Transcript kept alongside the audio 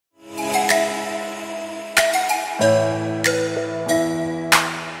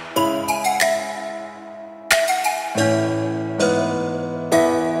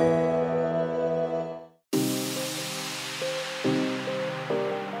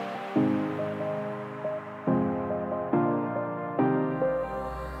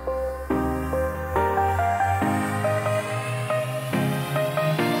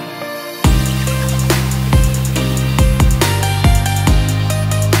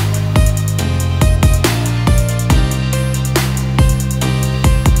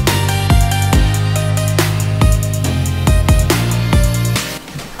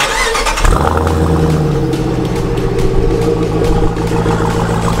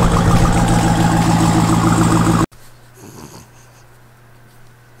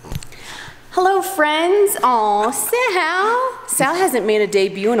Aw, Sal. Sal hasn't made a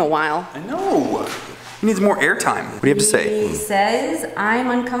debut in a while. I know. He needs more airtime. What do you have to say? He says, I'm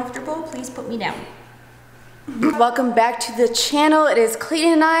uncomfortable, please put me down. Welcome back to the channel. It is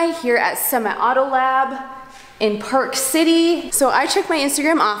Clayton and I here at Summit Auto Lab in Park City. So I check my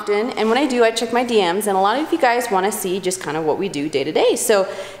Instagram often, and when I do, I check my DMs, and a lot of you guys want to see just kind of what we do day to day.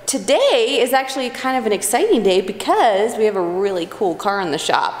 So today is actually kind of an exciting day because we have a really cool car in the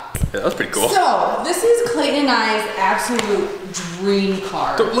shop. Yeah, that's pretty cool. So this is Clayton and I's absolute dream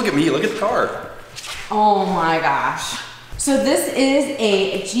car. Don't look at me, look at the car. Oh my gosh. So this is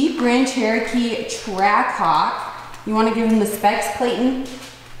a Jeep Grand Cherokee Trackhawk. You want to give him the specs, Clayton?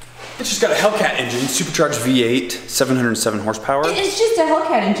 It's just got a Hellcat engine, supercharged V8, 707 horsepower. It's just a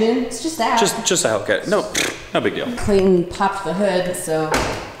Hellcat engine. It's just that. Just a Hellcat. No big deal. Clayton popped the hood, so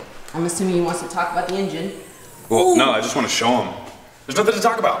I'm assuming he wants to talk about the engine. Well, no, I just want to show him. There's nothing to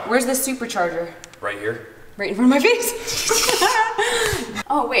talk about. Where's the supercharger? Right here. Right in front of my face?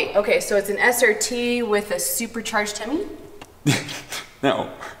 Oh wait, okay, so it's an SRT with a supercharged Hemi?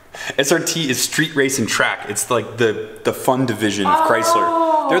 No. SRT is street race and track. It's like the fun division of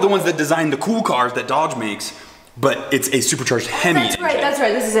Chrysler. They're the ones that design the cool cars that Dodge makes, but it's a supercharged Hemi. That's right, that's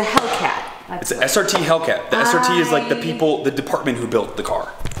right. This is a Hellcat. It's an SRT Hellcat. The SRT is like the department who built the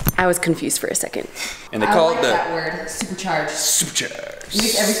car. I was confused for a second. And they call it that word, supercharged. Supercharged. It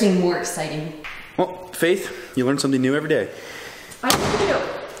makes everything more exciting. Well, Faith, you learn something new every day. I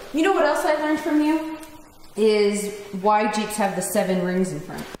do. You know what else I learned from you? Is why Jeeps have the 7 rings in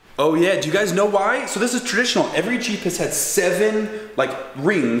front. Oh yeah, do you guys know why? So this is traditional. Every Jeep has had 7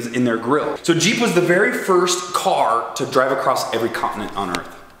 rings in their grille. So Jeep was the very first car to drive across every continent on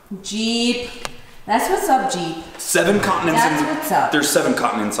Earth. Jeep. That's what's up, Jeep. 7 continents. That's what's up. There's 7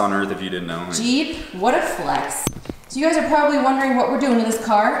 continents on Earth if you didn't know. Jeep, what a flex. So you guys are probably wondering what we're doing to this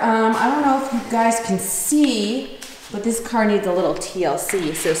car. I don't know if you guys can see, but this car needs a little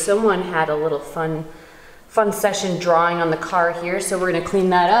TLC. So someone had a little fun session drawing on the car here, so we're gonna clean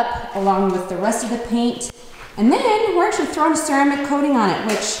that up along with the rest of the paint. And then we're actually throwing a ceramic coating on it,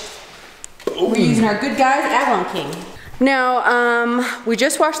 which we're using our good guys, Avalon King. Now, we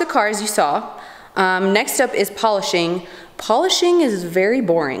just washed the car, as you saw. Next up is polishing. Polishing is very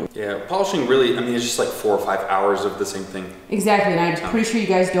boring. Yeah, polishing really, I mean, it's just like 4 or 5 hours of the same thing. Exactly, and I'm pretty sure you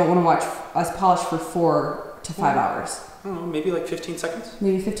guys don't wanna watch us polish for 4 to 5 hours. I don't know, maybe like 15 seconds?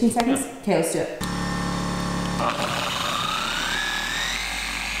 Maybe 15 seconds? Yeah. Okay, let's do it.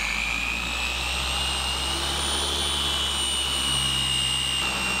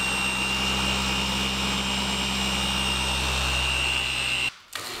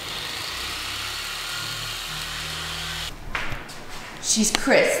 She's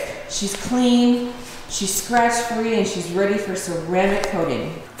crisp, she's clean, she's scratch free, and she's ready for ceramic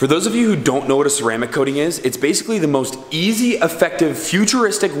coating. For those of you who don't know what a ceramic coating is, it's basically the most easy, effective,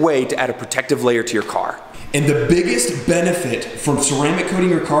 futuristic way to add a protective layer to your car. And the biggest benefit from ceramic coating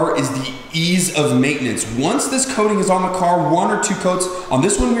your car is the ease of maintenance. Once this coating is on the car, 1 or 2 coats, on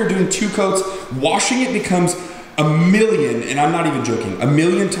this one we're doing 2 coats, washing it becomes a million, and I'm not even joking, a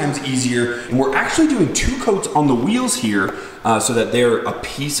million times easier. And we're actually doing 2 coats on the wheels here so that they're a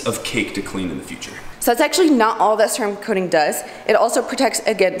piece of cake to clean in the future. So that's actually not all that ceramic coating does. It also protects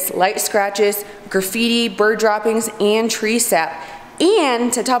against light scratches, graffiti, bird droppings, and tree sap.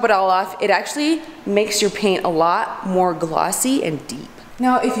 And to top it all off, it actually makes your paint a lot more glossy and deep.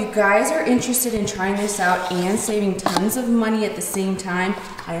 Now, if you guys are interested in trying this out and saving tons of money at the same time,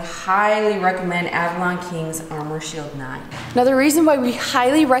 I highly recommend Avalon King's Armor Shield 9. Now, the reason why we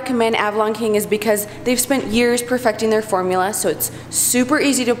highly recommend Avalon King is because they've spent years perfecting their formula, so it's super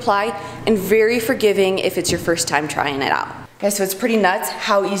easy to apply and very forgiving if it's your first time trying it out. Okay, so it's pretty nuts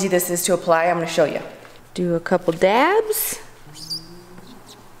how easy this is to apply. I'm gonna show you. Do a couple dabs.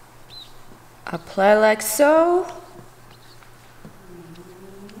 Apply like so.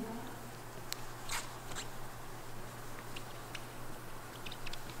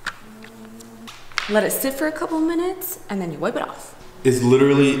 Let it sit for a couple minutes, and then you wipe it off. It's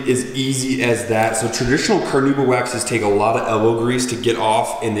literally as easy as that. So traditional carnauba waxes take a lot of elbow grease to get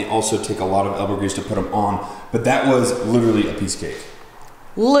off, and they also take a lot of elbow grease to put them on. But that was literally a piece of cake.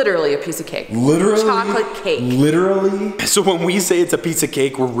 Literally a piece of cake. Literally. Chocolate cake. Literally. So when we say it's a piece of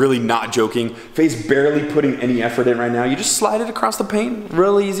cake, we're really not joking. Faye's barely putting any effort in right now. You just slide it across the paint,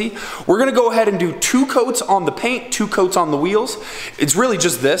 real easy. We're gonna go ahead and do 2 coats on the paint, 2 coats on the wheels. It's really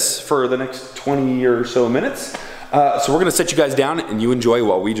just this for the next 20 or so minutes. So we're gonna set you guys down and you enjoy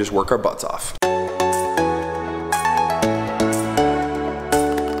while we just work our butts off.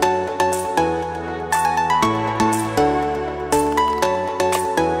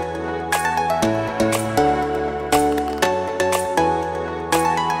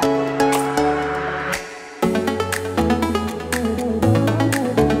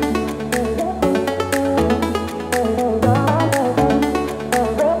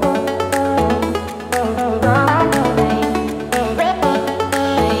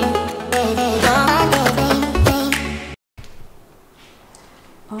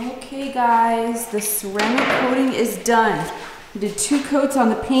 Okay guys, the ceramic coating is done. I did 2 coats on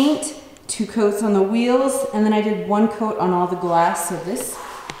the paint, 2 coats on the wheels, and then I did 1 coat on all the glass. So this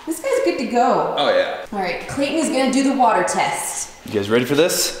guy's good to go. Oh yeah. All right, Clayton is gonna do the water test. You guys ready for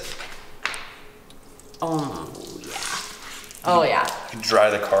this? Oh yeah. Oh yeah. You can dry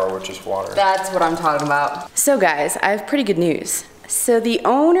the car with just water. That's what I'm talking about. So guys, I have pretty good news. So the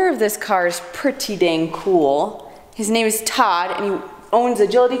owner of this car is pretty dang cool. His name is Todd, and he owns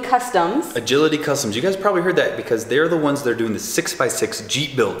Agility Customs. Agility Customs. You guys probably heard that because they're the ones that are doing the 6x6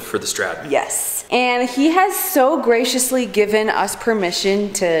 Jeep build for the Strat. Yes. And he has so graciously given us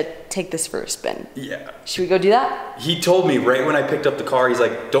permission to take this for a spin. Yeah. Should we go do that? He told me right when I picked up the car, he's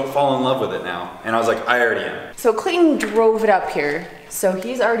like, don't fall in love with it now. And I was like, I already am. So Clayton drove it up here. So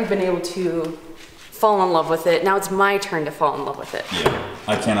he's already been able to fall in love with it. Now it's my turn to fall in love with it. Yeah.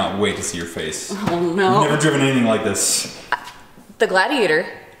 I cannot wait to see your face. Oh no. You've never driven anything like this. The Gladiator.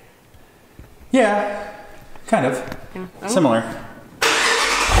 Yeah, kind of. Yeah. Oh. Similar.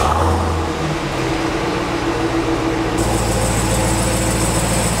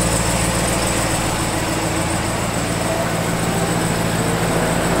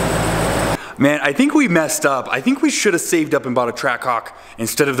 Man, I think we messed up. I think we should have saved up and bought a Trackhawk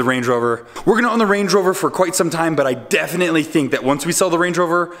instead of the Range Rover. We're gonna own the Range Rover for quite some time, but I definitely think that once we sell the Range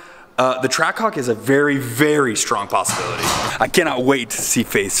Rover, the Trackhawk is a very, very strong possibility. I cannot wait to see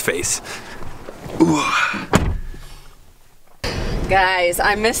Faith's face. Ooh. Guys,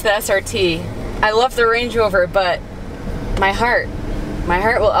 I miss the SRT. I love the Range Rover, but my heart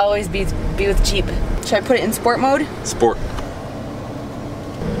will always be with Jeep. Should I put it in sport mode? Sport.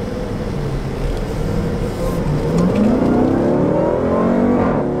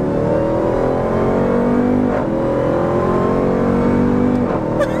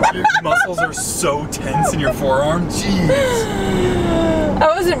 Your muscles are so tense in your forearm. Jeez. I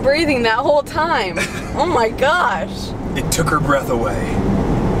wasn't breathing that whole time. Oh my gosh. It took her breath away.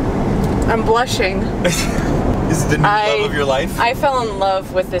 I'm blushing. This is the new love of your life? I fell in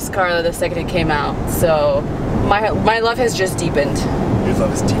love with this car the second it came out, so my love has just deepened. Your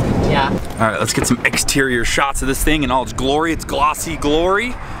love is deepened. Yeah. All right, let's get some exterior shots of this thing in all its glory, its glossy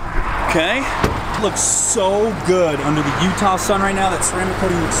glory. Okay. It looks so good under the Utah sun right now. That ceramic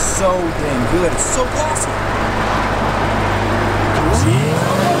coating looks so dang good. It's so glossy.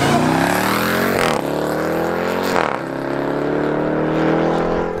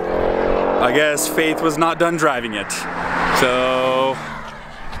 I guess Faith was not done driving it. So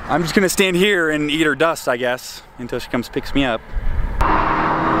I'm just gonna stand here and eat her dust, I guess, until she comes picks me up.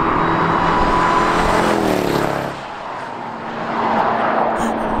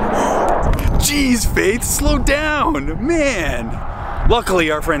 Jeez, Faith, slow down, man.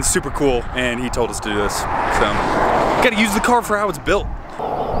 Luckily, our friend's super cool and he told us to do this. So, gotta use the car for how it's built.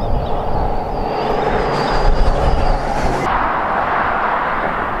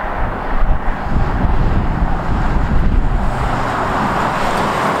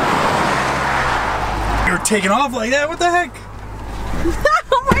 Taking off like that, what the heck?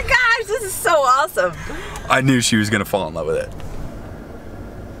 Oh my gosh, this is so awesome. I knew she was gonna fall in love with it.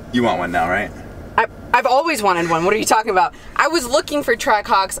 You want one now, right? I've always wanted one. What are you talking about? I was looking for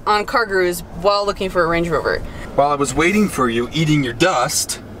Trackhawks on Car Gurus while looking for a Range Rover. While I was waiting for you, eating your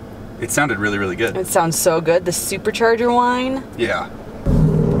dust, it sounded really, really good. It sounds so good. The supercharger whine. Yeah.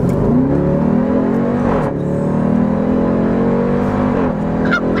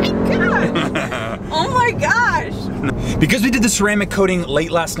 Oh my gosh! Because we did the ceramic coating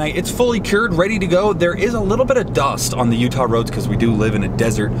late last night, it's fully cured, ready to go. There is a little bit of dust on the Utah roads because we do live in a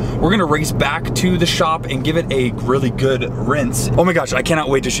desert. We're gonna race back to the shop and give it a really good rinse. Oh my gosh, I cannot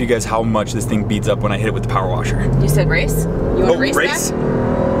wait to show you guys how much this thing beats up when I hit it with the power washer. You said race? You want to race race?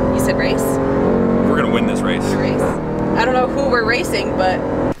 back? You said race? We're gonna win this race. Race. I don't know who we're racing, but...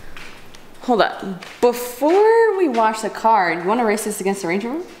 Hold up. Before we wash the car, you want to race this against the Range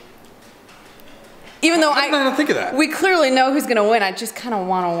Rover? Even though I don't think of that. We clearly know who's gonna win. I just kind of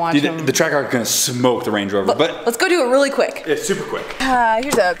want to watch him. The Trackhawk is gonna smoke the Range Rover, but let's go do it really quick. It's super quick.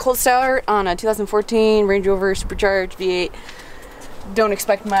 Here's a cold start on a 2014 Range Rover Supercharged V8. Don't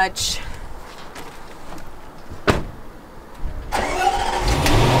expect much.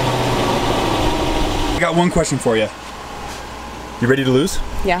 I got one question for you. You ready to lose?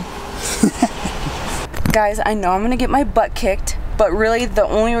 Yeah. Guys, I know I'm gonna get my butt kicked. But really, the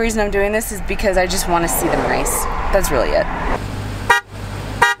only reason I'm doing this is because I just want to see them race. That's really it.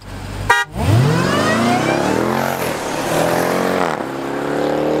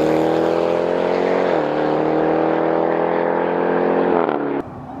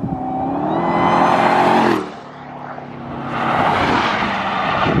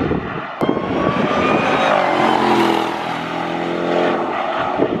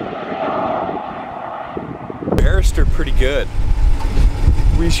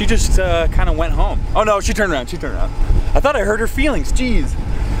 she just kind of went home. Oh no, she turned around, she turned around. I thought I hurt her feelings, jeez.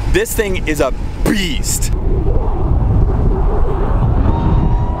 This thing is a beast.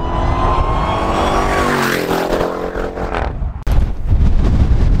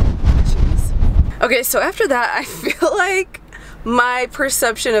 Okay, so after that, I feel like my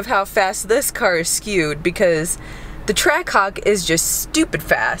perception of how fast this car is skewed because the Trackhawk is just stupid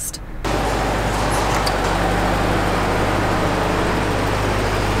fast.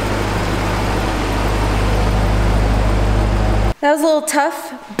 That was a little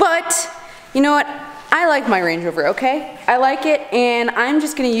tough, but you know what? I like my Range Rover, okay? I like it, and I'm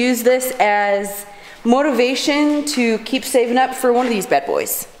just gonna use this as motivation to keep saving up for one of these bad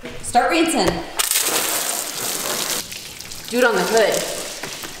boys. Start rinsing. Do it on the hood.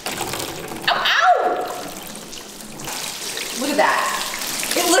 Ow, ow! Look at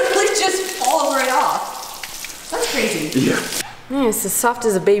that. It literally just falls right off. That's crazy. Yeah. It's as soft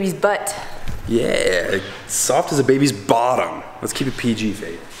as a baby's butt. Yeah, soft as a baby's bottom. Let's keep it PG,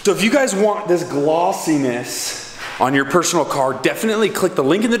 Fate. So if you guys want this glossiness on your personal car, definitely click the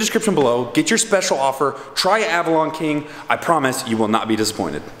link in the description below, get your special offer, try Avalon King. I promise you will not be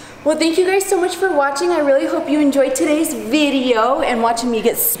disappointed. Well, thank you guys so much for watching. I really hope you enjoyed today's video and watching me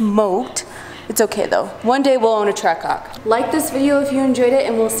get smoked. It's okay though. One day we'll own a Trackhawk. Like this video if you enjoyed it,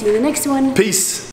 and we'll see you in the next one. Peace.